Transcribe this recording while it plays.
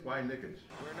by Nickish.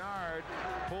 Bernard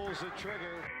pulls the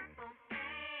trigger.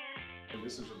 And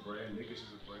this is a brand. Nickish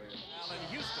is a brand. Allen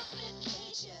Houston.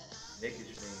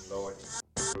 Nickish means Lord.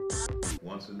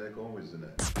 Once a Nick, always a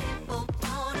Nick. James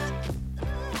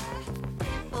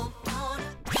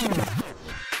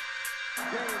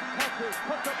touches,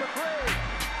 puts up a three.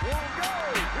 Won't go.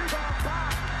 Rebound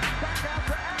back. Back out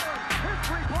to Allen. His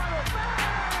three-pointer. Bang!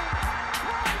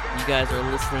 You guys are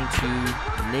listening to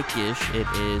Nickish. It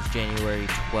is January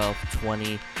 12th,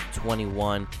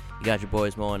 2021. You got your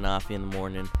boys Mo and Nafi in the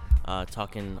morning,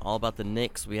 talking all about the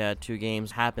Knicks. We had two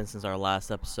games happen since our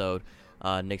last episode.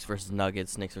 Knicks versus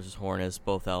Nuggets, Knicks versus Hornets,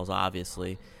 both L's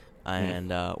obviously. And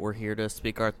we're here to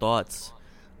speak our thoughts.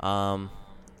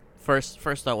 First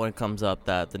thought when it comes up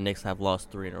that the Knicks have lost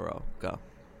 3 in a row. Go.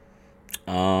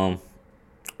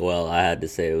 Well, I had to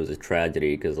say it was a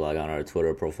tragedy because, like, on our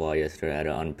Twitter profile yesterday, I had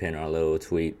to unpin our little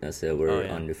tweet that said we're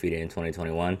undefeated in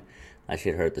 2021. That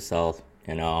shit hurt the South.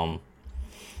 And,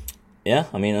 yeah,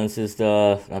 I mean, it's just,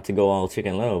 not to go all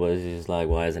Chicken Little, but it's just like,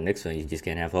 well, as a Knicks fan, you just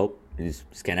can't have hope. You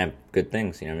just can't have good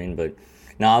things, you know what I mean? But,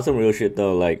 nah, some real shit,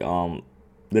 though. Like,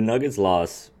 the Nuggets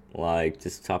loss, like,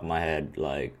 just top of my head,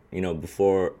 like, you know,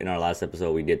 before, in our last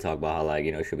episode, we did talk about how, like,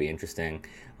 you know, it should be interesting.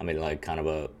 I made, like, kind of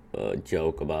a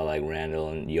joke about, like, Randall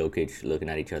and Jokic looking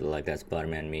at each other like that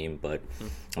Spider-Man meme. But,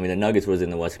 I mean, the Nuggets was in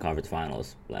the Western Conference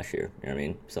Finals last year, you know what I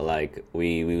mean? So, like,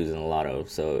 we was in the lotto,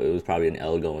 so it was probably an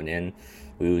L going in.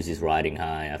 We was just riding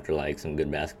high after, like, some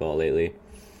good basketball lately.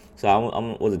 So I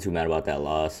wasn't too mad about that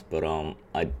loss. But,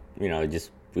 we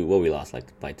lost,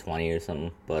 like, by 20 or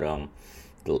something. But,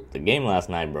 the game last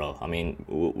night, bro, I mean,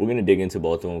 we're going to dig into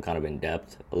both of them kind of in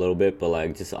depth a little bit. But,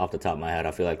 like, just off the top of my head,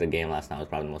 I feel like the game last night was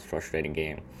probably the most frustrating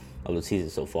game of the season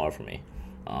so far for me.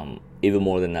 Even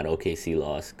more than that OKC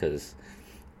loss because,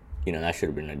 you know, that should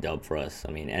have been a dub for us.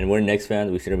 I mean, and we're Knicks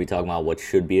fans. We shouldn't be talking about what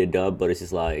should be a dub. But it's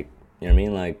just like, you know what I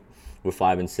mean? Like, we're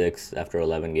 5-6 after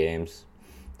 11 games.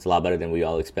 It's a lot better than we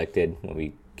all expected when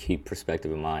we keep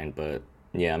perspective in mind. But,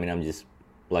 yeah, I mean, I'm just,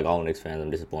 like all Knicks fans,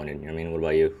 I'm disappointed. You know what I mean? What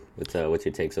about you? What's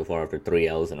your take so far after 3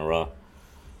 L's in a row?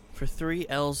 For 3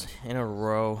 L's in a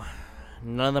row,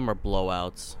 none of them are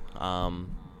blowouts.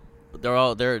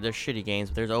 They're shitty games,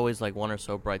 but there's always like one or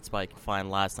so bright spot you can find.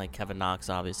 Last night, Kevin Knox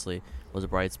obviously was a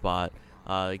bright spot.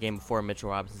 The game before, Mitchell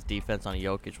Robinson's defense on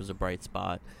Jokic was a bright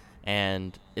spot,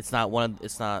 and it's not one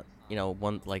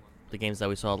like the games that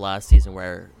we saw last season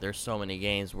where there's so many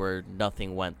games where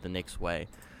nothing went the Knicks' way.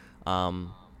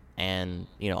 And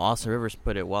you know, Austin Rivers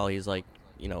put it well. He's like,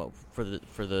 you know, for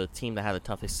the team that had the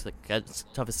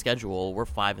toughest schedule, we're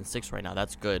 5-6 right now.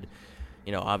 That's good.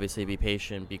 You know, obviously be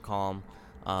patient, be calm,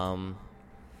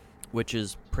 which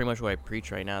is pretty much what I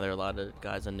preach right now. There are a lot of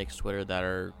guys on Knicks Twitter that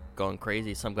are going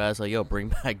crazy. Some guys are like, yo, bring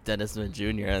back Dennis Smith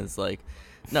Jr. And it's like,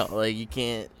 no, like you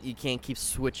can't keep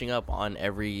switching up on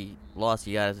every loss.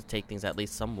 You gotta take things at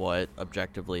least somewhat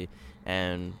objectively.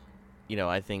 And you know,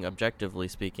 I think objectively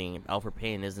speaking, Elfrid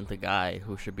Payton isn't the guy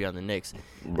who should be on the Knicks.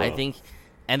 Bro. I think,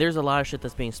 and there's a lot of shit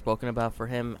that's being spoken about for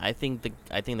him. I think the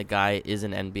guy is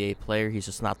an NBA player. He's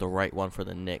just not the right one for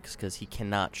the Knicks because he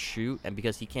cannot shoot, and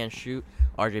because he can't shoot,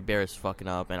 RJ Barrett's fucking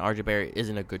up, and RJ Barrett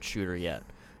isn't a good shooter yet,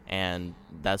 and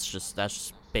that's just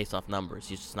based off numbers.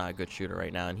 He's just not a good shooter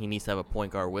right now, and he needs to have a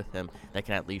point guard with him that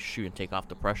can at least shoot and take off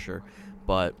the pressure.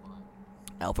 But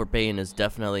Elfrid Payton is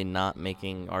definitely not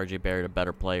making RJ Barrett a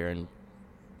better player, and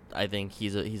I think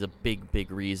he's a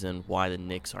big reason why the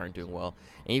Knicks aren't doing well.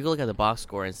 And you can look at the box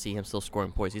score and see him still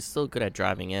scoring points. He's still good at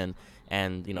driving in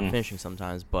and, you know, finishing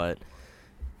sometimes, but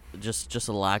just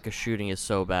a lack of shooting is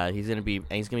so bad. He's gonna be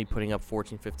putting up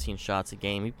 14, 15 shots a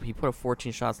game. He put up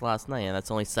 14 shots last night, and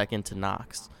that's only second to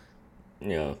Knox.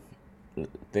 Yeah, the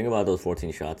thing about those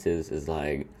 14 shots is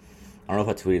like, I don't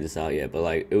know if I tweeted this out yet, but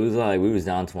like it was like we was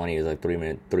down 20. It was like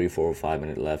 3, 4, 5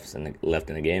 minutes left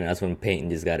in the game. And that's when Payton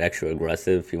just got extra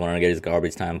aggressive. He wanted to get his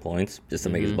garbage time points just to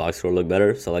make his box score look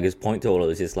better. So like his point total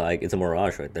is just like it's a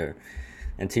mirage right there.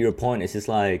 And to your point, it's just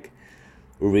like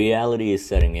reality is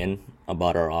setting in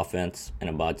about our offense and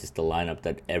about just the lineup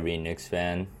that every Knicks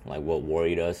fan, like what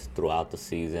worried us throughout the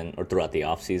season or throughout the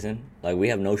offseason. Like we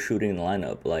have no shooting in the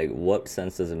lineup. Like what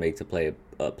sense does it make to play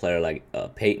a player like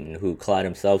Payton, who Clyde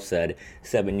himself said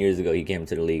 7 years ago he came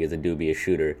to the league as a dubious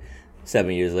shooter.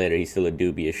 7 years later, he's still a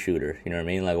dubious shooter. You know what I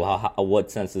mean? Like, well, what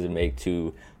sense does it make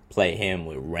to play him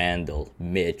with Randall,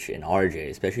 Mitch, and RJ,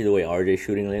 especially the way RJ's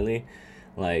shooting lately?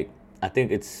 Like, I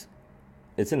think it's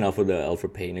enough with the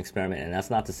Elfrid Payton experiment, and that's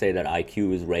not to say that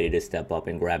IQ is ready to step up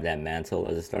and grab that mantle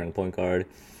as a starting point guard.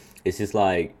 It's just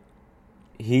like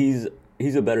he's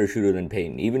a better shooter than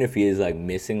Payton. Even if he is like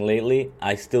missing lately,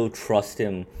 I still trust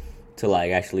him to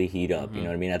like actually heat up. You know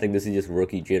what I mean? I think this is just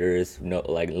rookie jitters, no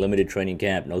like limited training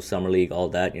camp, no summer league, all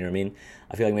that. You know what I mean?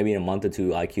 I feel like maybe in a month or two,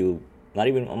 IQ, not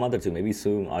even a month or two, maybe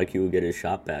soon, IQ will get his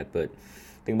shot back. But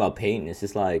think about Peyton, it's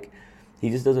just like he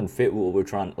just doesn't fit what we're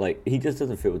trying. Like he just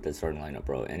doesn't fit with that starting lineup,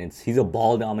 bro. And he's a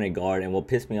ball dominant guard. And what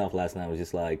pissed me off last night was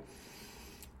just like,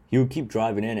 he would keep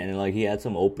driving in, and like he had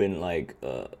some open like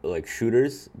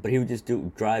shooters, but he would just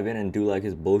drive in and do like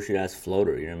his bullshit ass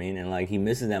floater. You know what I mean? And like he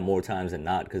misses that more times than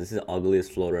not, because this is the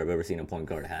ugliest floater I've ever seen a point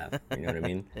guard have. You know what I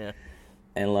mean? Yeah.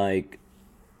 And like,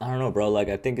 I don't know, bro. Like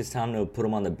I think it's time to put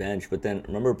him on the bench. But then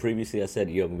remember previously I said,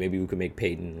 yo, maybe we could make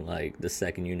Peyton like the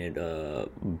second unit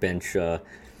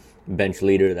bench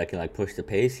leader that can like push the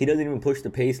pace. He doesn't even push the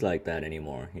pace like that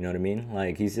anymore. You know what I mean?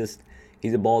 Like he's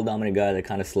a ball dominant guy that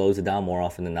kind of slows it down more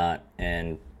often than not. And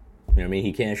you know what I mean?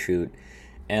 He can't shoot.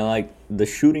 And like the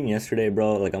shooting yesterday,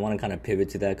 bro, like I want to kind of pivot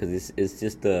to that, because it's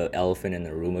just the elephant in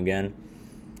the room again.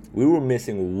 We were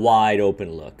missing wide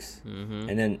open looks.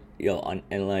 And then,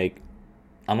 and like,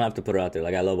 I'm gonna have to put it out there.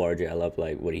 Like, I love RJ. I love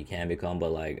like what he can become,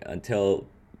 but like until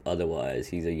otherwise,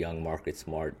 he's a young Marcus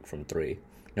Smart from three.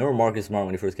 Remember Marcus Smart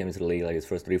when he first came into the league, like his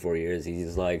first 3-4 years, he's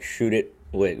just like shoot it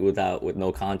with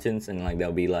no conscience, and like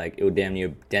that'll be like it would damn near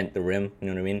dent the rim. You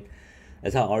know what I mean?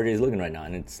 That's how RJ is looking right now,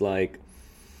 and it's like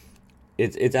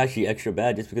it's actually extra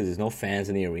bad just because there's no fans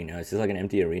in the arena. It's just like an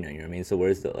empty arena. You know what I mean? So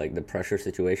where's the pressure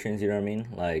situations? You know what I mean?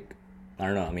 Like, I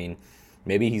don't know. I mean,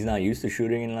 maybe he's not used to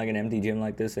shooting in like an empty gym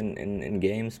like this in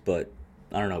games, but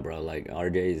I don't know, bro. Like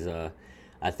RJ's,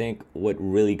 I think what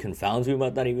really confounds me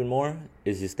about that even more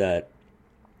is just that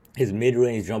his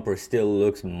mid-range jumper still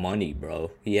looks money, bro.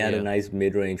 He had a nice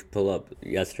mid-range pull-up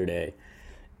yesterday,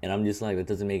 and I'm just like, that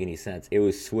doesn't make any sense. It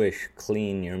was swish,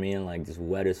 clean, you know what I mean? Like, just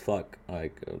wet as fuck.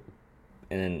 Like,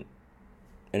 and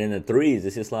then the threes,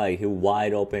 it's just like, he'll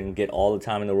wide open, get all the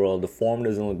time in the world. The form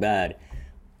doesn't look bad.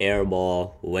 Air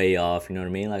ball, way off, you know what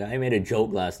I mean? Like, I made a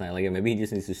joke last night. Like, maybe he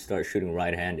just needs to start shooting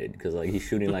right-handed, because, like, he's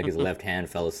shooting like his left hand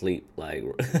fell asleep. Like, you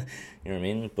know what I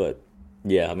mean? But,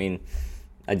 yeah, I mean,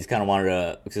 I just kind of wanted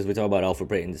to, since we talk about Elfrid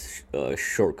Payton's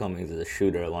shortcomings as a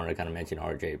shooter, I wanted to kind of mention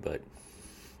RJ. But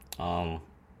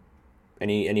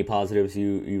any positives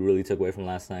you really took away from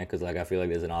last night? Because like I feel like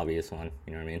there's an obvious one.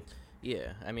 You know what I mean?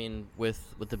 Yeah, I mean with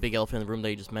the big elephant in the room that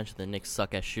you just mentioned, the Knicks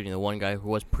suck at shooting. The one guy who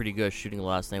was pretty good shooting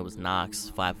last night was Knox,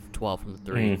 5 of 12 from the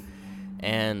three,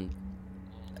 and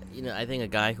I think a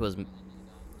guy who was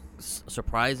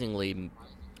surprisingly,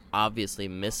 obviously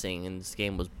missing in this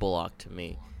game was Bullock to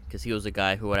me. Because he was a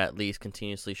guy who would at least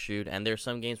continuously shoot. And there's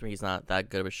some games where he's not that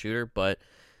good of a shooter, but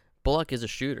Bullock is a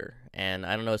shooter. And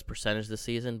I don't know his percentage this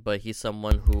season, but he's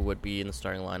someone who would be in the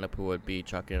starting lineup, who would be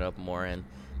chucking it up more and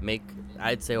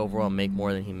I'd say overall make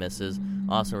more than he misses.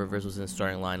 Austin Rivers was in the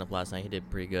starting lineup last night. He did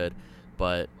pretty good.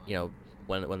 But,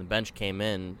 when the bench came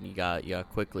in, you got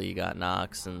Quickly, you got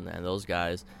Knox and those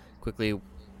guys. Quickly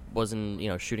wasn't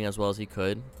shooting as well as he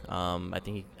could. I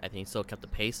think he still kept the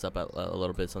pace up a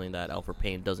little bit, something that Elfrid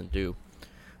Payton doesn't do.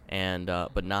 And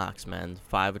but Knox, man,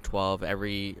 5 of 12.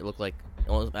 It looked like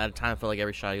almost at a time, it felt like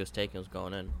every shot he was taking was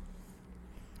going in.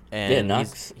 And yeah,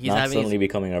 Knox suddenly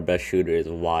becoming our best shooter is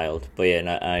wild. But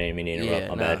yeah, I didn't mean to interrupt.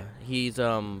 My bad. He's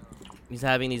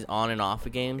having these on and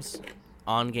off games,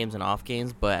 on games and off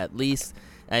games. But at least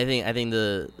I think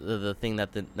the thing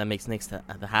that makes Knicks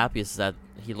the happiest is that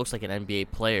he looks like an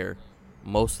NBA player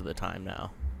most of the time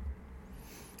now.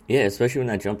 Yeah, especially when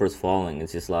that jumper's falling.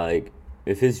 It's just like,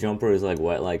 if his jumper is like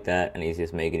wet like that and he's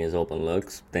just making his open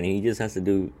looks, then he just has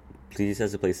to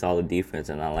play solid defense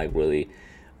and not like really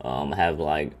have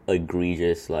like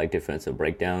egregious like defensive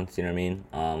breakdowns. You know what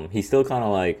I mean? He's still kind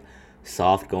of like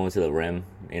soft going to the rim.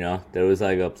 There was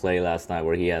like a play last night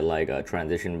where he had like a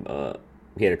transition.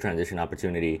 He had a transition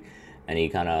opportunity, and he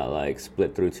kind of like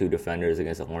split through two defenders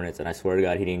against the Hornets. And I swear to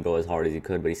God, he didn't go as hard as he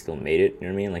could, but he still made it. You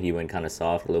know what I mean? Like, he went kind of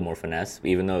soft, a little more finesse,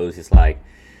 even though it was just like,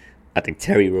 I think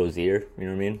Terry Rozier. You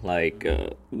know what I mean? Like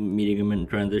meeting him in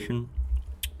transition.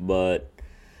 But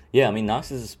yeah, I mean, Knox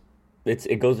is.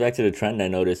 It goes back to the trend I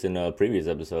noticed in a previous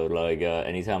episode. Like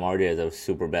anytime RJ has a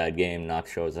super bad game,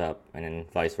 Knox shows up, and then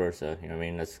vice versa. You know what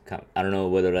I mean? I don't know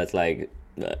whether that's like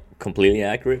completely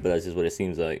accurate, but that's just what it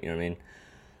seems like. You know what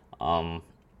I mean?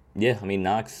 Yeah, I mean,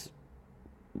 Knox,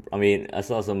 I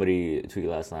saw somebody tweet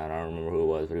last night, I don't remember who it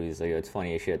was, but he was like, it's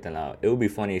funny as shit. It would be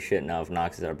funny as shit now if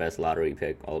Knox is our best lottery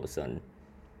pick all of a sudden.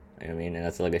 You know what I mean? And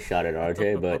that's like a shot at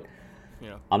RJ, but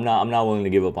yeah. I'm not willing to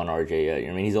give up on RJ yet. You know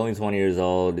what I mean? He's only 20 years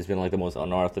old. It's been like the most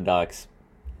unorthodox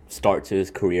start to his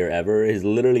career ever. His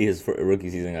rookie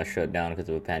season got shut down because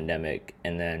of a pandemic,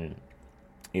 and then,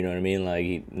 you know what I mean?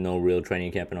 Like, no real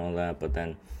training camp and all that, but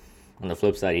then on the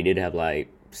flip side, he did have like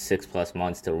 6+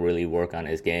 months to really work on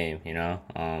his game.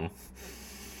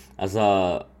 I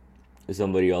saw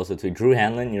somebody also tweet Drew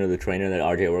Hanlon, the trainer that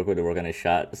RJ worked with to work on his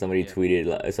shot. Somebody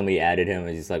tweeted, somebody added him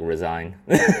and he's like, resign.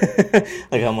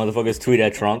 Like how motherfuckers tweet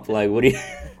at Trump. Like, what do you?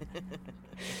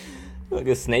 Like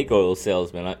a snake oil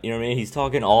salesman. You know what I mean? He's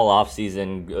talking all off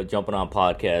season, jumping on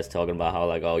podcasts, talking about how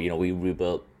like, we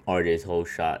rebuilt RJ's whole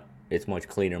shot. It's much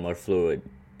cleaner, much fluid,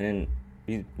 and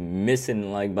he's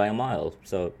missing like by a mile.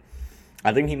 So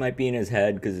I think he might be in his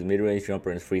head because his mid-range jumper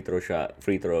and his free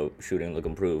throw shooting look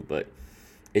improved, but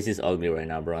it's just ugly right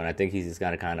now, bro. And I think he's just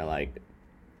got to kind of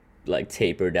like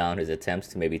taper down his attempts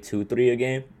to maybe 2-3 a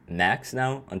game max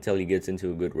now until he gets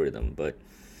into a good rhythm. But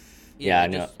yeah, I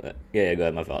know. Yeah, go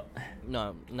ahead. My fault.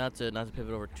 No, not to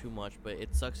pivot over too much, but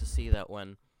it sucks to see that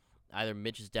when either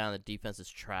Mitch is down, the defense is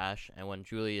trash, and when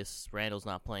Julius Randle's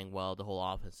not playing well, the whole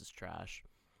offense is trash.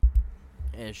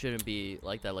 And it shouldn't be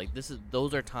like that. Like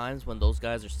those are times when those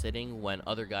guys are sitting when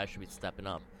other guys should be stepping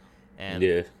up. And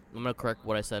yeah. I'm gonna correct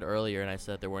what I said earlier, and I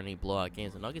said there weren't any blowout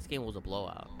games. The Nuggets game was a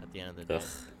blowout at the end of the day. Ugh.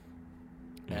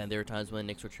 And there were times when the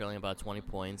Knicks were trailing about 20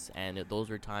 points, and those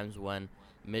were times when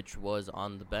Mitch was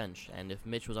on the bench. And if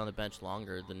Mitch was on the bench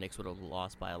longer, the Knicks would have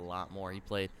lost by a lot more. He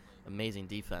played amazing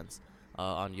defense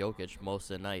on Jokic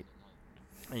most of the night.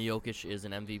 And Jokic is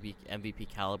an MVP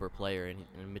caliber player,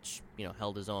 and Mitch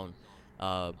held his own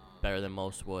better than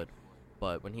most would.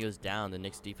 But when he was down, the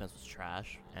Knicks defense was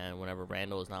trash. And whenever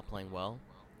Randle is not playing well,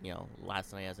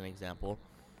 last night as an example,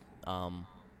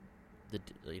 the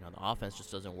offense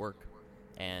just doesn't work.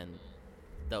 And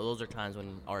those are times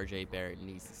when RJ Barrett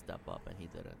needs to step up, and he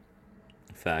didn't.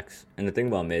 Facts. And the thing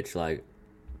about Mitch, like,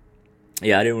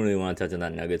 yeah, I didn't really want to touch on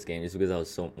that Nuggets game just because I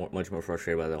was much more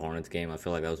frustrated by the Hornets game. I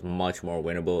feel like that was much more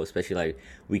winnable, especially like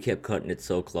we kept cutting it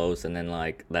so close, and then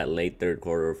like that late third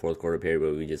quarter or fourth quarter period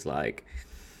where we just like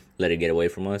let it get away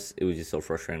from us. It was just so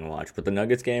frustrating to watch. But the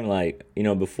Nuggets game, like,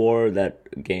 before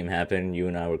that game happened, you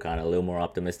and I were kind of a little more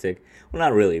optimistic. Well,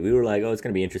 not really. We were like, oh, it's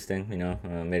going to be interesting,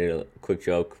 made it a quick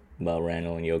joke about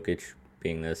Randle and Jokic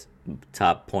being this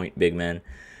top point big man.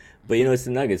 But, it's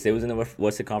the Nuggets. They was in the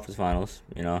Western Conference Finals,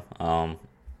 and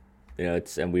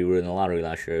we were in the lottery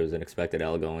last year. It was an expected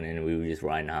L going in, and we were just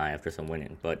riding high after some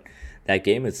winning. But that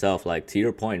game itself, like, to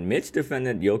your point, Mitch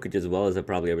defended Jokic as well as I've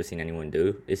probably ever seen anyone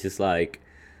do. It's just like,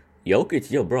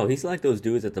 Jokic, bro, he's like those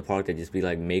dudes at the park that just be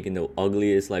like making the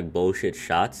ugliest like bullshit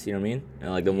shots, you know what I mean?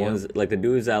 And like the ones, like the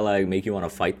dudes that like make you want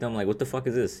to fight them, like what the fuck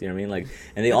is this, you know what I mean? Like,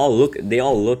 and they all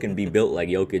look and be built like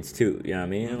Jokic too, you know what I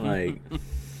mean? Like,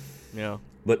 yeah.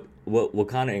 But what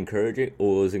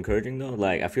was encouraging though,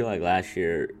 like I feel like last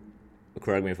year,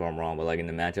 correct me if I'm wrong, but like in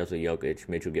the matchups with Jokic,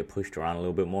 Mitch would get pushed around a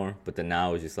little bit more, but then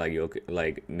now it's just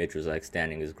like Mitch was like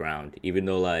standing his ground, even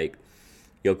though like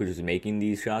Jokic was making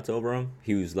these shots over him,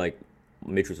 he was like,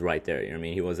 Mitch was right there, you know what I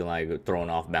mean? He wasn't like throwing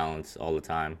off balance all the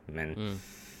time. And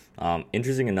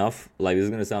interesting enough, like this is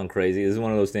gonna sound crazy. This is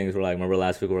one of those things where like, remember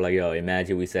last week we were like, yo,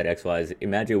 imagine we said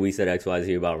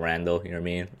XYZ about Randle, you know what I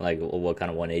mean? Like what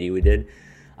kind of 180 we did.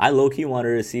 I low-key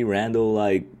wanted to see Randle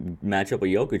like match up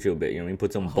with Jokic a bit, you know what I mean?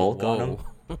 Put some bulk on him.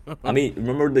 I mean,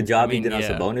 remember the job he did on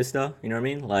Sabonis stuff, you know what I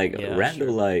mean? Like Randle,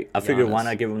 sure. Like I figured why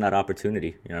not give him that opportunity,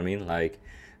 you know what I mean? Like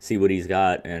see what he's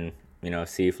got and,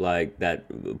 see if, like, that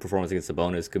performance against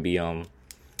Sabonis could be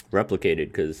replicated.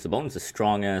 Because Sabonis is a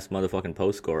strong-ass motherfucking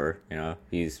post scorer,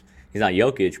 He's not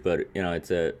Jokic, but,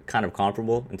 it's a kind of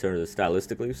comparable in terms of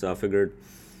stylistically. So I figured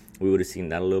we would have seen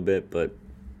that a little bit. But,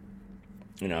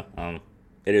 it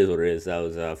is what it is. That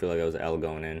was I feel like that was L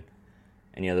going in.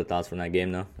 Any other thoughts from that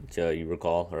game, though, that you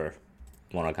recall or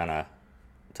want to kind of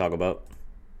talk about?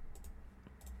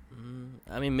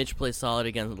 I mean, Mitch played solid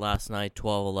again last night,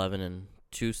 12, 11, and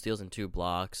 2 steals and 2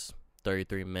 blocks,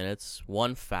 33 minutes,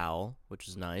 1 foul, which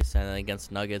is nice. And then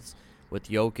against Nuggets with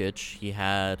Jokic, he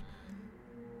had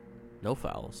no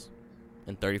fouls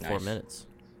in 34 minutes.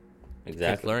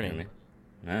 Exactly. Keep learning.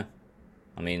 Yeah.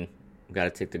 I mean, gotta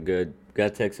take some good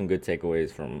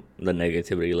takeaways from the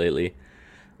negativity lately.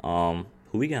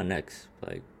 Who we got next?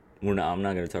 Like, I'm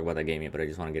not gonna talk about that game yet, but I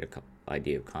just want to get a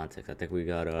idea of context. I think we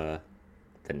got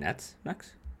the Nets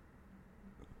next?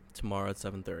 Tomorrow at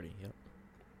 7:30, yep.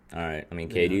 All right. I mean,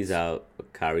 KD's out.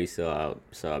 Kyrie's still out.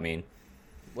 So, I mean,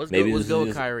 let's go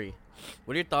with Kyrie.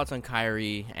 What are your thoughts on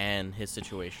Kyrie and his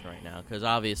situation right now? Because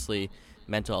obviously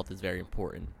mental health is very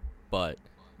important. But,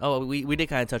 we did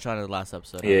kind of touch on it in the last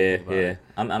episode. Yeah.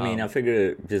 I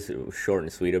figured just short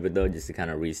and sweet of it, though, just to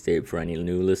kind of restate for any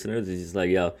new listeners. It's just like,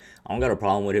 yo, I don't got a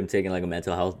problem with him taking, like, a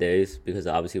mental health days because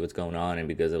of obviously what's going on and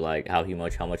because of, like, how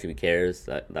much he cares.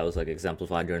 That was, like,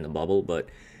 exemplified during the bubble. But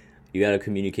you got to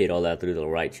communicate all that through the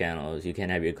right channels. You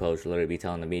can't have your coach literally be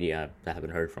telling the media, I haven't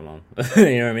heard from him.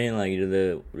 You know what I mean? Like,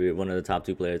 you're one of the top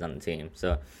 2 players on the team.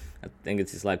 So I think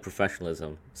it's just like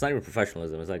professionalism. It's not even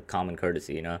professionalism. It's like common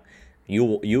courtesy, you know?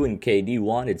 You and KD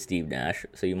wanted Steve Nash,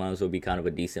 so you might as well be kind of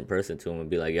a decent person to him and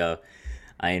be like, yo,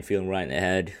 I ain't feeling right in the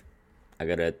head. I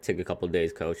got to take a couple of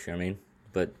days, coach. You know what I mean?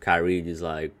 But Kyrie just,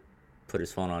 like, put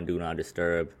his phone on Do Not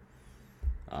Disturb.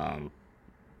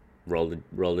 Roll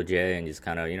the J and just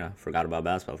kind of, you know, forgot about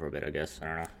basketball for a bit, I guess. I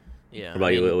don't know. Yeah. What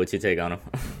about you? What's your take on him?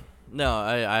 No,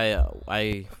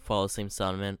 I follow the same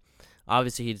sentiment.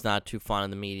 Obviously, he's not too fond of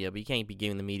the media, but you can't be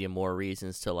giving the media more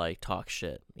reasons to, like, talk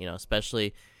shit. You know,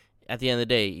 especially at the end of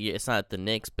the day, it's not the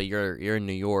Knicks, but you're in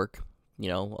New York. You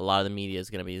know, a lot of the media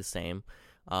is going to be the same.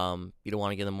 You don't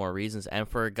want to give them more reasons. And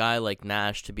for a guy like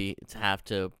Nash to be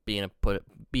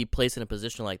placed in a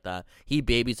position like that, he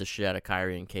babies the shit out of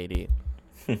Kyrie and KD.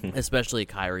 Especially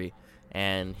Kyrie,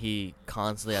 and he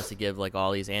constantly has to give like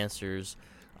all these answers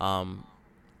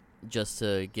just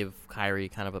to give Kyrie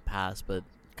kind of a pass, but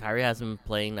Kyrie has been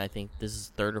playing, I think this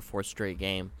is 3rd or 4th straight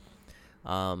game.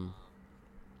 At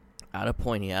a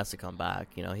point he has to come back.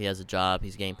 You know, he has a job,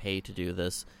 he's getting paid to do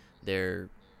this.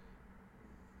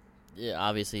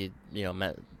 Obviously, you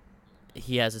know,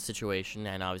 he has a situation,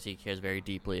 and obviously he cares very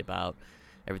deeply about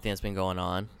everything that's been going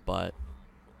on, but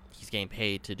he's getting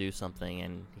paid to do something,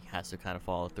 and he has to kind of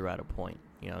follow through at a point.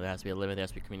 You know, there has to be a limit, there has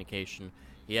to be communication.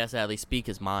 He has to at least speak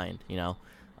his mind, you know.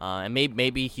 And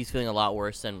maybe he's feeling a lot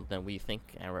worse than we think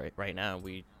right now.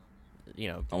 We, you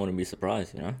know. I wouldn't be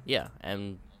surprised, you know. Yeah,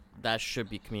 and that should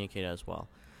be communicated as well.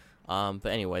 But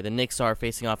anyway, the Knicks are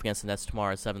facing off against the Nets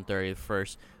tomorrow at 7:30. The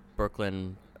first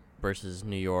Brooklyn versus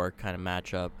New York kind of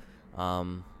matchup.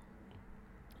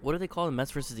 What do they call the Mets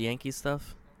versus the Yankees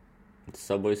stuff?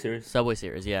 Subway Series? Subway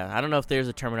Series, yeah. I don't know if there's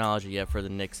a terminology yet for the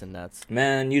Knicks and Nets.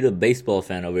 Man, you the baseball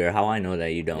fan over here. How I know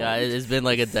that you don't? Yeah, it's been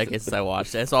like a decade since I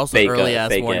watched it. It's also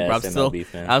early-ass morning, but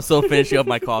I'm still finishing up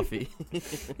my coffee.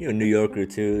 You're a New Yorker,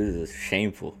 too. This is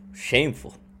shameful.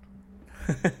 Shameful.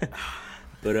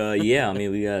 But, yeah, I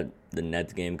mean, we got the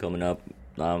Nets game coming up.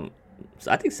 So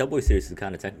I think Subway Series is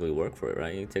kind of technically work for it,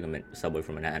 right? You can take a subway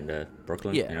from Manhattan to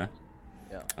Brooklyn, you know?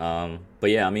 Yeah. But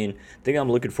yeah, I mean, the thing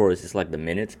I'm looking for is just like the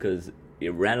minutes, because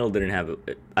Randall didn't have.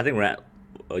 I think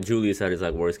Julius had his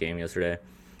like worst game yesterday.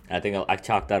 I think I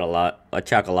chalk a lot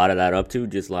of that up to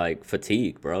just like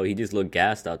fatigue, bro. He just looked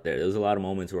gassed out there. There was a lot of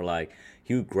moments where like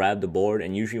he would grab the board,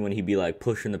 and usually when he'd be like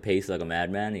pushing the pace like a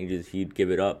madman, he'd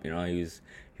give it up. You know, he was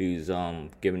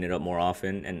giving it up more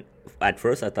often. And at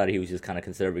first I thought he was just kind of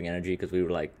conserving energy because we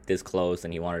were like this close,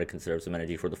 and he wanted to conserve some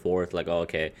energy for the 4th. Like, oh,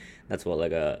 okay, that's what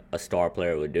like a star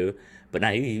player would do. But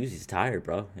now he was just tired,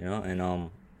 bro. You know, and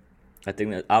I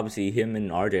think that obviously him and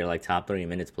RJ are like top 30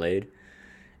 minutes played,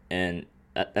 and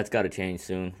that's got to change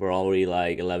soon. We're already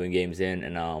like 11 games in,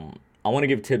 and I want to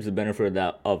give Tibbs the benefit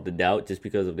of the doubt just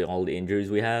because of all the injuries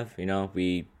we have. You know,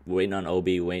 we waiting on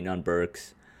Obi, waiting on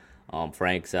Burks.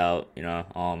 Frank's out, you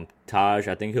know. Taj,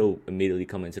 I think he'll immediately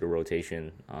come into the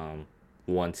rotation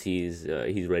once he's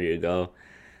ready to go.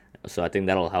 So I think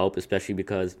that'll help, especially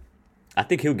because I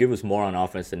think he'll give us more on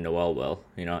offense than Noel will,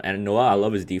 you know. And Noel, I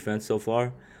love his defense so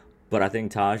far, but I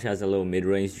think Taj has a little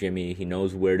mid-range Jimmy. He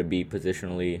knows where to be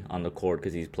positionally on the court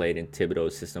because he's played in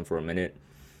Thibodeau's system for a minute.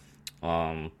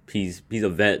 He's a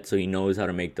vet, so he knows how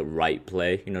to make the right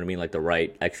play. You know what I mean, like the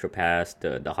right extra pass,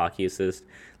 the hockey assist,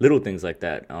 little things like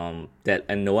that.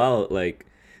 And Noel, like,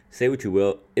 say what you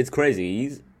will, it's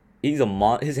crazy.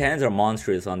 His hands are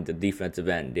monstrous on the defensive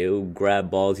end. He'll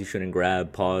grab balls he shouldn't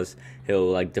grab. Pause.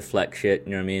 He'll like deflect shit.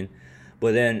 You know what I mean?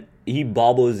 But then he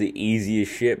bobbles the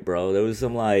easiest shit, bro. There was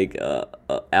some like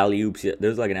alley-oops. There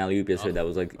was like an alley-oop yesterday that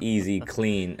was like easy,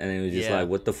 clean, and it was just like,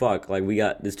 what the fuck? Like,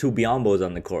 there's 2 Biombos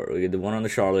on the court. We got the one on the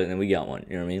Charlotte, and then we got one.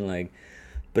 You know what I mean? Like,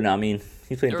 but I mean,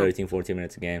 he's playing 13, 14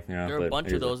 minutes a game. You know, there were a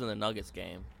bunch of those in the Nuggets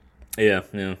game. Yeah.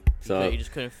 So you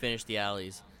just couldn't finish the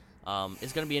alleys.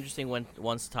 It's gonna be interesting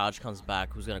once Taj comes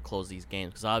back, who's gonna close these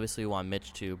games, because obviously we want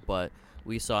Mitch to, but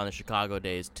we saw in the Chicago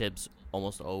days, Tibbs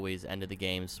almost always ended the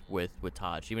games with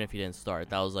Taj, even if he didn't start.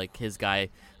 That was like his guy.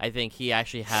 I think he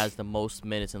actually has the most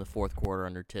minutes in the 4th quarter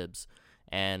under Tibbs,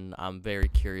 and I'm very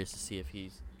curious to see if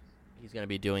he's going to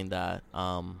be doing that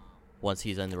once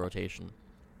he's in the rotation.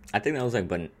 I think that was like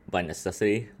by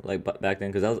necessity, like back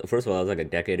then, because first of all, that was like a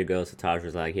decade ago. So Taj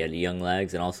was like, he had young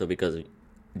legs, and also because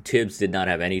Tibbs did not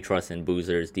have any trust in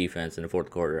Boozer's defense in the 4th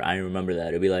quarter. I remember that.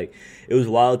 It'd be like, it was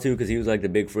wild too, because he was like the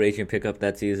big free agent pickup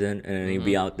that season, and he'd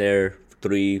be out there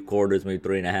 3 quarters, maybe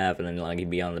 3.5, and then like he'd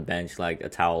be on the bench like a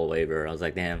towel waiver. I was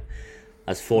like, damn,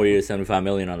 that's 4 years, $75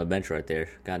 million on the bench right there.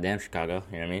 Goddamn, Chicago,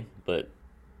 you know what I mean? But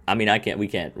I mean, we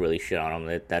can't really shit on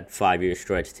him. That 5-year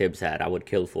stretch Tibbs had, I would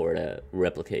kill for to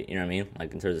replicate. You know what I mean?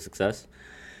 Like in terms of success.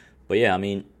 But yeah, I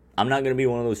mean, I'm not gonna be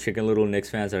one of those chicken little Knicks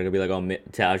fans that are gonna be like, oh,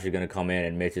 Taj is gonna come in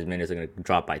and Mitch's minutes are gonna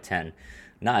drop by 10.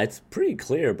 Nah, it's pretty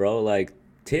clear, bro. Like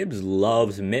Tibbs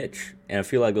loves Mitch, and I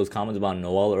feel like those comments about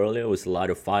Noel earlier was a lot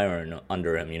of fire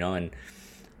under him, you know. And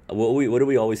what do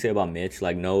we always say about Mitch?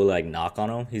 Like, no, like, knock on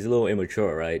him. He's a little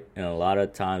immature, right? And a lot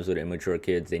of times with immature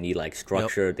kids, they need, like,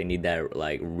 structure. Yep. They need that,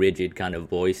 like, rigid kind of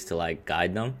voice to, like,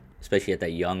 guide them, especially at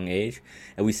that young age.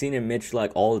 And we've seen it Mitch,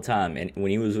 like, all the time. And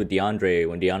when he was with DeAndre,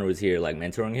 when DeAndre was here, like,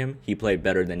 mentoring him, he played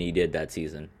better than he did that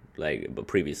season, like, but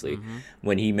previously. Mm-hmm.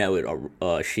 When he met with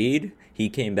Sheed, he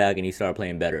came back and he started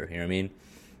playing better. You know what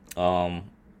I mean?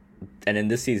 And then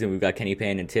this season, we've got Kenny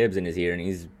Payne and Tibbs in his ear, and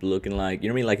he's looking like, you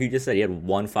know what I mean? Like you just said, he had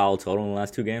 1 foul total in the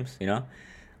last 2 games, you know?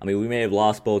 I mean, we may have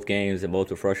lost both games and both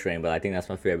were frustrating, but I think that's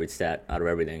my favorite stat out of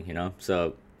everything, you know?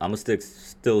 So I'm going to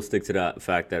still stick to the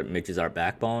fact that Mitch is our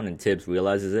backbone, and Tibbs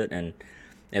realizes it, and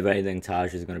if anything,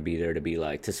 Taj is going to be there to be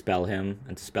like, to spell him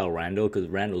and to spell Randall, because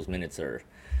Randall's minutes are,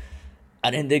 I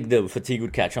didn't think the fatigue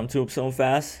would catch him to him so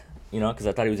fast, you know, because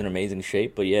I thought he was in amazing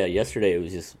shape. But yeah, yesterday it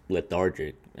was just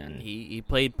lethargic. And he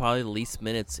played probably the least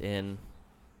minutes in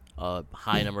a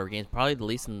high number of games, probably the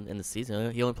least in the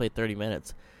season. He only played 30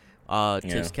 minutes.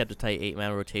 Tibbs kept a tight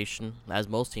 8-man rotation, as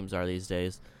most teams are these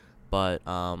days. But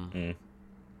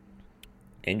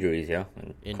injuries, yeah,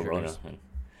 and injuries, Corona, and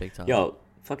big time. Yo,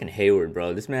 fucking Hayward,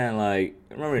 bro. This man, like,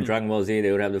 remember in Dragon Ball Z,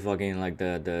 they would have the fucking, like,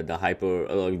 the hyper,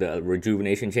 like, the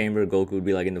rejuvenation chamber. Goku would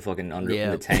be, like, in the fucking in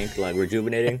the tank, like,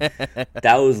 rejuvenating.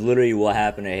 That was literally what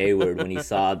happened to Hayward when he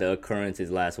saw the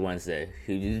occurrences last Wednesday.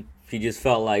 He just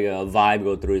felt like a vibe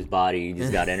go through his body. He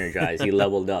just got energized. He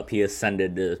leveled up. He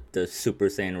ascended the Super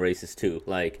Saiyan races too.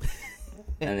 Like,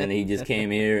 and then he just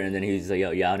came here, and then he was like,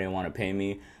 yo, y'all didn't want to pay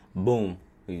me. Boom.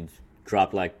 He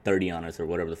dropped like 30 on us or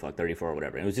whatever the fuck, 34 or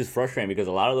whatever. And it was just frustrating because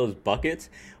a lot of those buckets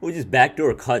were just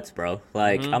backdoor cuts, bro.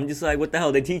 Like, I'm just like, what the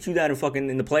hell? They teach you that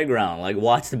in the playground. Like,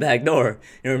 watch the back door.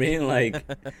 You know what I mean? Like,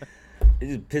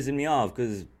 it's just pissing me off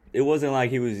because it wasn't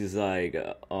like he was just like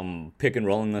pick and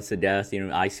rolling us to death, you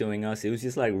know, ISOing us. It was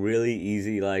just like really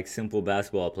easy, like simple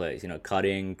basketball plays, you know,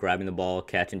 cutting, grabbing the ball,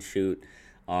 catch and shoot.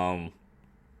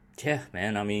 Yeah,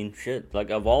 man, I mean, shit.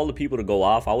 Like, of all the people to go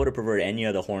off, I would have preferred any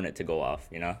other Hornet to go off,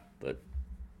 you know? But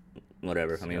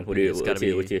whatever. I mean, it's gotta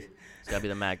be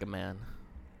the MAGA man.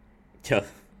 Yeah,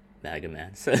 MAGA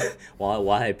man. So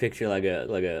why I picture like a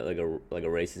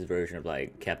racist version of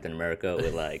like Captain America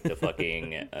with like the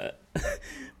fucking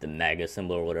the MAGA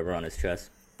symbol or whatever on his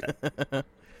chest.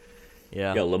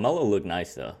 Yeah. Yo, LaMelo looked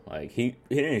nice though. Like he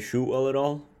didn't shoot well at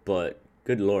all, but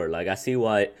good lord, like I see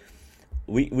why.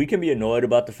 We can be annoyed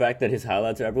about the fact that his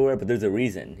highlights are everywhere, but there's a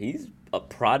reason. He's a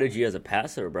prodigy as a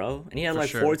passer, bro. And he had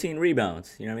 14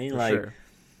 rebounds. You know what I mean? Like,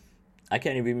 I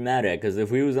can't even be mad at it, because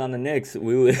if we was on the Knicks,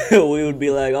 we would be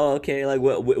like, oh, okay, like,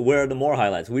 where are the more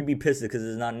highlights? We'd be pissed because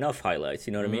there's not enough highlights.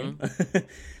 You know what I mean?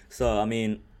 So, I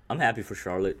mean, I'm happy for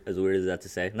Charlotte, as weird as that to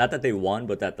say. Not that they won,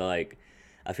 but that, like,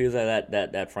 I feel like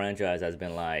that franchise has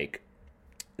been, like,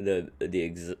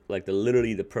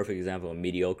 literally the perfect example of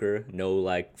mediocre. No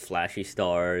like flashy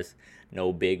stars,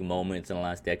 no big moments in the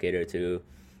last decade or two.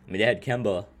 I mean, they had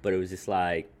Kemba, but it was just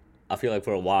like, I feel like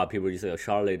for a while people were just like, oh,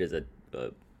 Charlotte is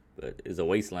a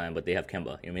wasteland, but they have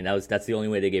Kemba. I mean, that's the only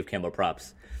way they gave Kemba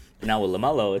props. But now with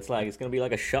LaMelo, it's like it's gonna be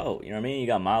like a show. You know what I mean? You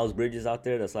got Miles Bridges out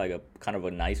there. That's like a kind of a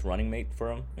nice running mate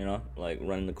for him. You know, like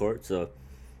running the court. So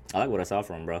I like what I saw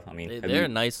from him, bro. I mean, they're a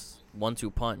nice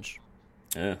 1-2 punch.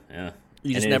 Yeah.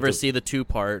 You just never see the 2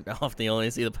 part. Often you only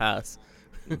see the pass.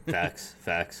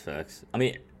 Facts. I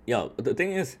mean, yo, the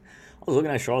thing is, I was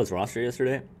looking at Charlotte's roster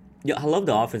yesterday. Yo, I love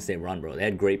the offense they run, bro. They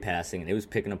had great passing, and it was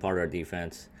picking apart our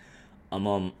defense.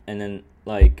 And then,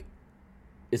 like,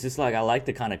 it's just like I like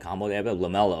the kind of combo they have with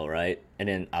LaMelo, right? And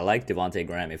then I like Devontae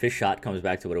Graham. If his shot comes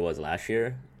back to what it was last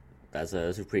year, that's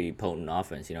a pretty potent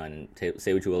offense, you know. And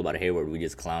say what you will about Hayward, we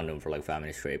just clowned him for like 5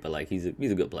 minutes straight, but like he's a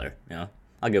good player, you know.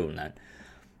 I'll give him that.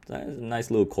 That's a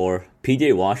nice little core.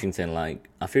 PJ Washington, like,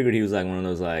 I figured he was like one of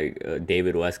those like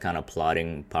David West kind of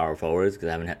plotting power forwards, because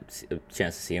I haven't had a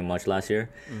chance to see him much last year.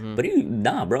 But he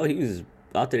was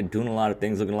out there doing a lot of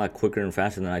things, looking a lot quicker and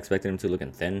faster than I expected him to,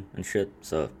 looking thin and shit.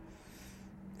 So,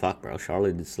 fuck, bro.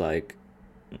 Charlotte is like,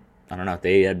 I don't know,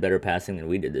 they had better passing than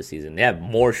we did this season. They have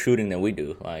more shooting than we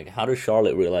do. Like, how does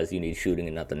Charlotte realize you need shooting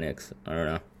and not the Knicks? I don't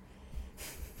know.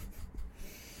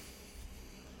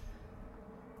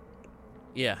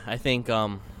 Yeah, I think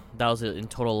that was in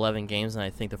total 11 games, and I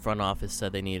think the front office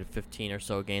said they needed 15 or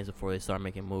so games before they start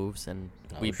making moves, and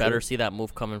we better see that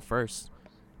move coming first.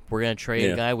 If we're going to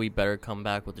trade a guy, we better come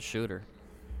back with the shooter.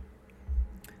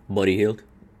 Buddy Hield.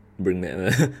 Bring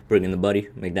in the buddy.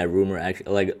 Make that rumor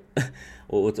actually like.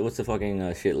 What's the fucking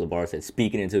shit LeVar said?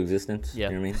 Speaking into existence. Yeah.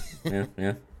 You know what I mean?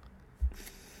 Yeah.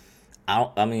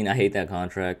 I mean, I hate that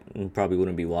contract. Probably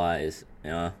wouldn't be wise.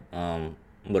 Yeah.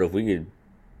 But if we could,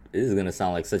 this is gonna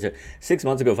sound like such a. 6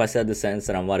 months ago, if I said the sentence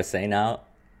that I'm about to say now,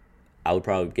 I would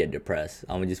probably get depressed.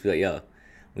 I would just be like, yo,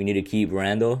 we need to keep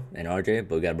Randall and RJ,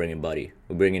 but we gotta bring in Buddy.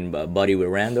 We're bringing Buddy with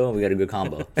Randall. We got a good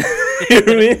combo. You know what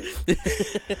I mean?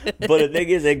 But the thing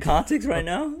is, in context right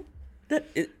now, that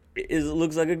it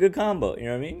looks like a good combo. You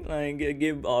know what I mean? Like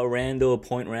give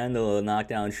Randall a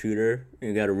knockdown shooter.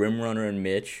 You got a rim runner and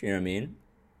Mitch. You know what I mean?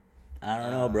 I don't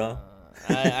know, bro.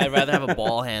 I'd rather have a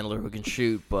ball handler who can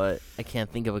shoot, but I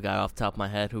can't think of a guy off the top of my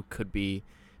head who could be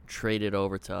traded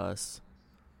over to us.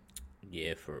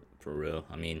 Yeah, for real.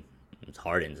 I mean, it's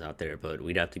Harden's out there, but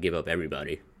we'd have to give up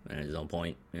everybody at his own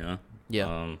point, you know?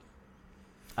 Yeah.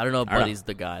 I don't know if Buddy's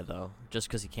the guy, though, just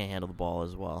because he can't handle the ball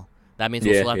as well. That means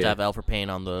we'll still have to have Elfrid Payne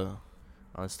on the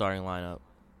starting lineup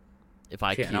if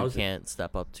IQ can't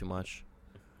step up too much.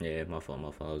 Yeah, my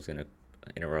fault. I was going to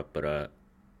interrupt, but,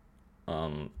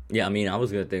 yeah, I mean, I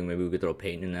was going to think maybe we could throw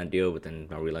Payton in that deal, but then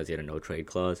I realized he had a no-trade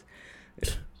clause.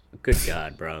 Good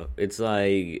God, bro. It's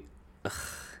like...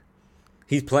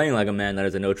 He's playing like a man that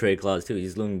has a no-trade clause, too.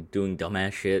 He's doing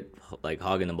dumbass shit, like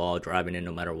hogging the ball, driving in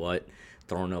no matter what,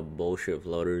 throwing up bullshit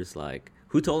floaters. Like,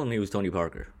 who told him he was Tony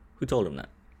Parker? Who told him that?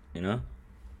 You know?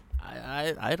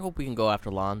 I'd hope we can go after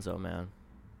Lonzo, man.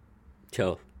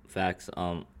 Chill. Facts.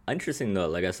 Interesting, though.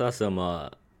 Like, I saw some, I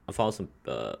follow some,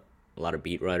 a lot of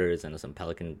beat writers and some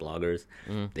Pelican bloggers.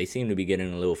 Mm-hmm. They seem to be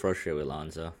getting a little frustrated with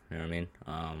Lonzo. You know what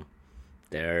I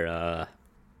mean?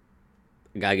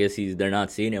 I guess they're not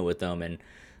seeing it with them, and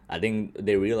I think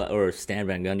they realize, or Stan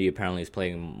Van Gundy apparently is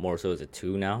playing more so as a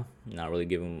 2 now, not really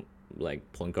giving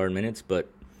like point guard minutes. But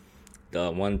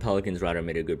the one Pelicans writer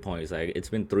made a good point. It's like it's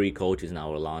been 3 coaches now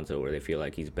with Lonzo where they feel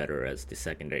like he's better as the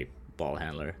secondary ball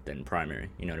handler than primary.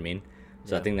 You know what I mean?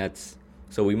 So I think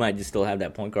so we might just still have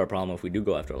that point guard problem if we do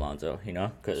go after Lonzo. You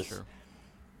know, because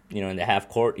you know in the half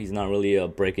court he's not really a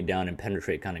break it down and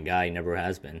penetrate kind of guy. He never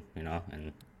has been. You know,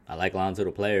 and I like Lonzo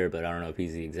the player, but I don't know if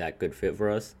he's the exact good fit for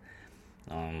us.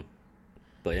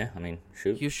 But yeah, I mean,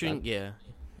 shoot. He was shooting,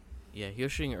 he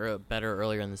was shooting better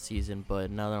earlier in the season,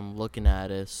 but now that I'm looking at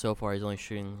it, so far he's only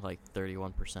shooting like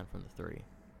 31% from the 3,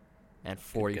 and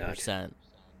 40%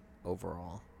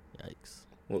 overall. Yikes.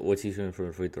 What's he shooting for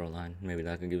the free throw line? Maybe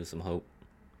that can give us some hope.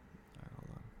 All right, hold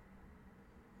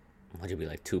on. Might it be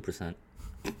like 2%?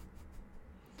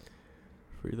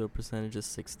 Free throw percentage is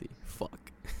 60.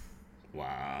 Fuck.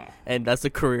 Wow. And that's a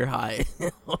career high.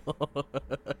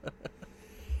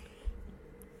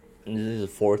 This is his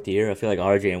 4th year. I feel like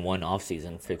RJ in one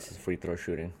offseason fixed his free throw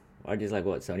shooting. RJ's like,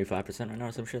 what, 75% right now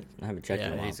or some shit? I haven't checked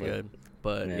him out. Yeah, he's good.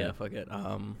 But, yeah, fuck it.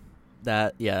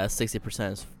 That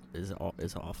 60% is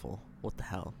awful. What the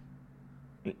hell?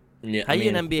 Yeah, How you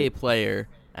an NBA player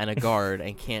and a guard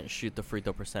and can't shoot the free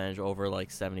throw percentage over, like,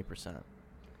 70%?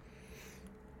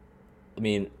 I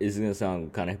mean, this is going to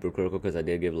sound kind of hypocritical because I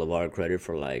did give LeVar credit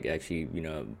for, like, actually, you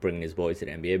know, bringing his boys to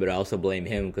the NBA. But I also blame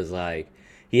him because, like,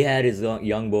 he had his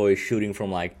young boys shooting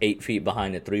from, like, 8 feet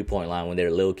behind the three-point line when they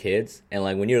were little kids. And,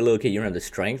 like, when you're a little kid, you don't have the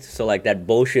strength. So, like, that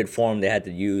bullshit form they had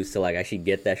to use to, like, actually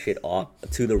get that shit off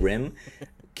to the rim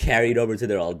carried over to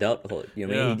their adulthood. You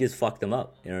know what I mean? He just fucked them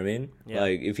up. You know what I mean? Yeah.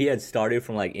 Like, if he had started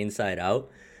from, like, inside out,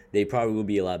 they probably would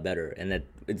be a lot better. And that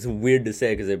it's weird to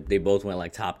say because they both went,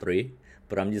 like, top 3.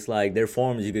 But I'm just like, their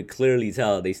forms, you could clearly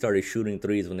tell they started shooting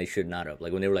threes when they should not have.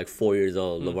 Like, when they were, like, 4 years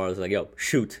old, LeVar was like, yo,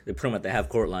 shoot. They put them at the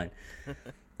half-court line.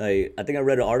 Like, I think I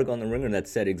read an article on The Ringer that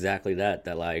said exactly that,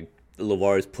 like,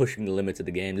 LeVar is pushing the limits of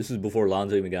the game. This was before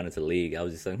Lonzo even got into the league. I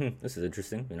was just like, this is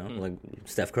interesting, you know? Like,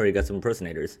 Steph Curry got some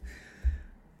impersonators.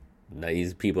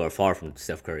 These people are far from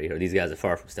Steph Curry, or these guys are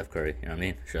far from Steph Curry, you know what I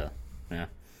mean? Sure, yeah.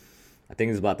 I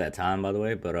think it's about that time, by the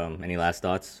way, but any last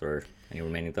thoughts or any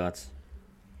remaining thoughts?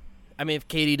 I mean, if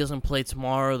KD doesn't play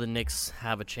tomorrow, the Knicks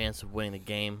have a chance of winning the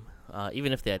game.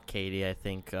 Even if they had KD, I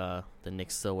think the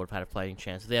Knicks still would have had a fighting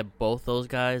chance. If they had both those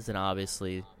guys, then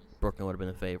obviously Brooklyn would have been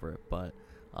the favorite. But,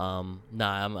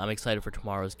 I'm excited for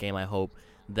tomorrow's game. I hope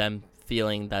them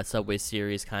feeling that Subway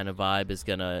Series kind of vibe is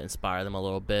going to inspire them a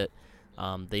little bit.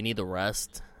 They need the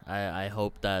rest. I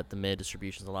hope that the mid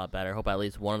distribution is a lot better. I hope at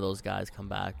least one of those guys come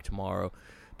back tomorrow.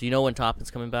 Do you know when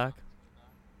Toppin's coming back?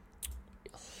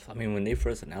 I mean, when they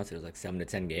first announced it was like 7 to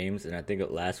 10 games, and I think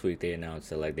last week they announced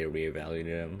that like they reevaluated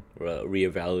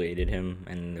him,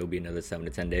 and it'll be another 7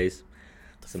 to 10 days.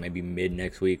 So maybe mid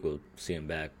next week we'll see him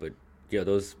back. But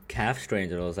those calf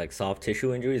strains or those like soft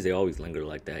tissue injuries, they always linger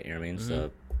like that. You know what I mean? Mm-hmm.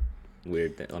 So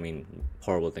weird.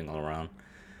 Horrible thing all around.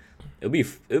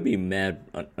 It'd be mad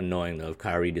annoying though if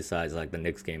Kyrie decides like the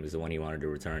Knicks game is the one he wanted to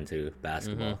return to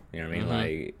basketball. Mm-hmm. You know what I mean?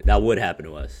 Like that would happen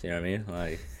to us. You know what I mean?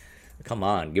 Like, come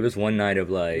on, give us one night of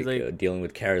like dealing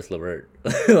with Karis LeVert.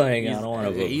 Like I don't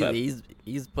want to.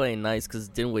 He's playing nice because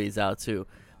Dinwiddie's out too.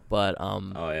 But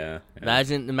oh yeah.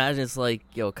 Imagine it's like,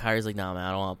 yo, Kyrie's like, nah man,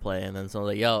 I don't want to play, and then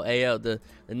someone's like, yo, the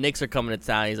Knicks are coming to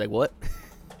town. He's like, what?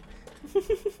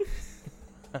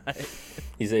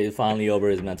 He's finally over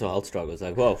his mental health struggles.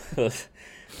 Like, whoa, this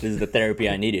is the therapy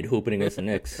I needed. Hooping against the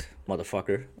Knicks,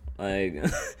 motherfucker. Like,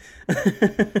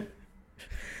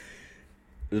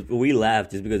 we laugh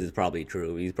just because it's probably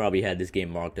true. He's probably had this game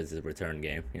marked as his return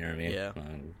game. You know what I mean? Yeah.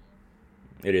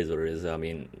 It is what it is. I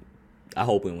mean, I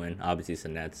hope we win. Obviously, it's the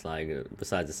Nets. Like,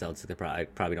 besides the Celtics, I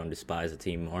probably don't despise the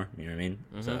team more. You know what I mean?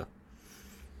 Mm-hmm. So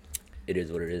it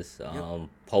is what it is. Yep.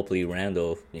 Hopefully,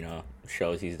 Randall,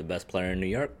 shows he's the best player in New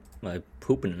York by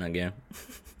pooping in that game.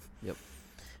 Yep.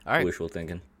 All right. Wishful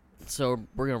thinking. So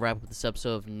we're going to wrap up this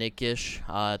episode of Nickish.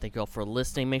 Thank you all for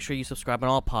listening. Make sure you subscribe on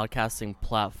all podcasting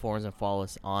platforms and follow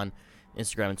us on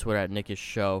Instagram and Twitter at Nickish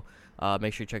Show.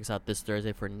 Make sure you check us out this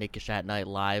Thursday for Nickish at Night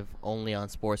live only on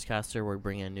Sportscaster. We're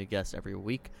bringing a new guest every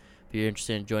week. If you're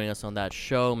interested in joining us on that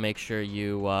show, make sure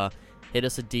you hit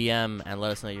us a DM and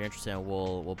let us know you're interested, and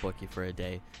we'll book you for a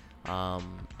day.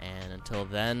 And until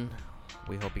then,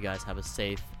 we hope you guys have a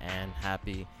safe and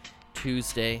happy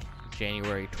Tuesday,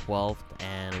 January 12th,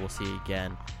 and we'll see you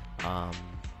again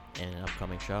in an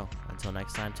upcoming show. Until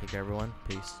next time, take care, everyone.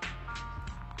 Peace.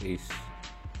 Peace.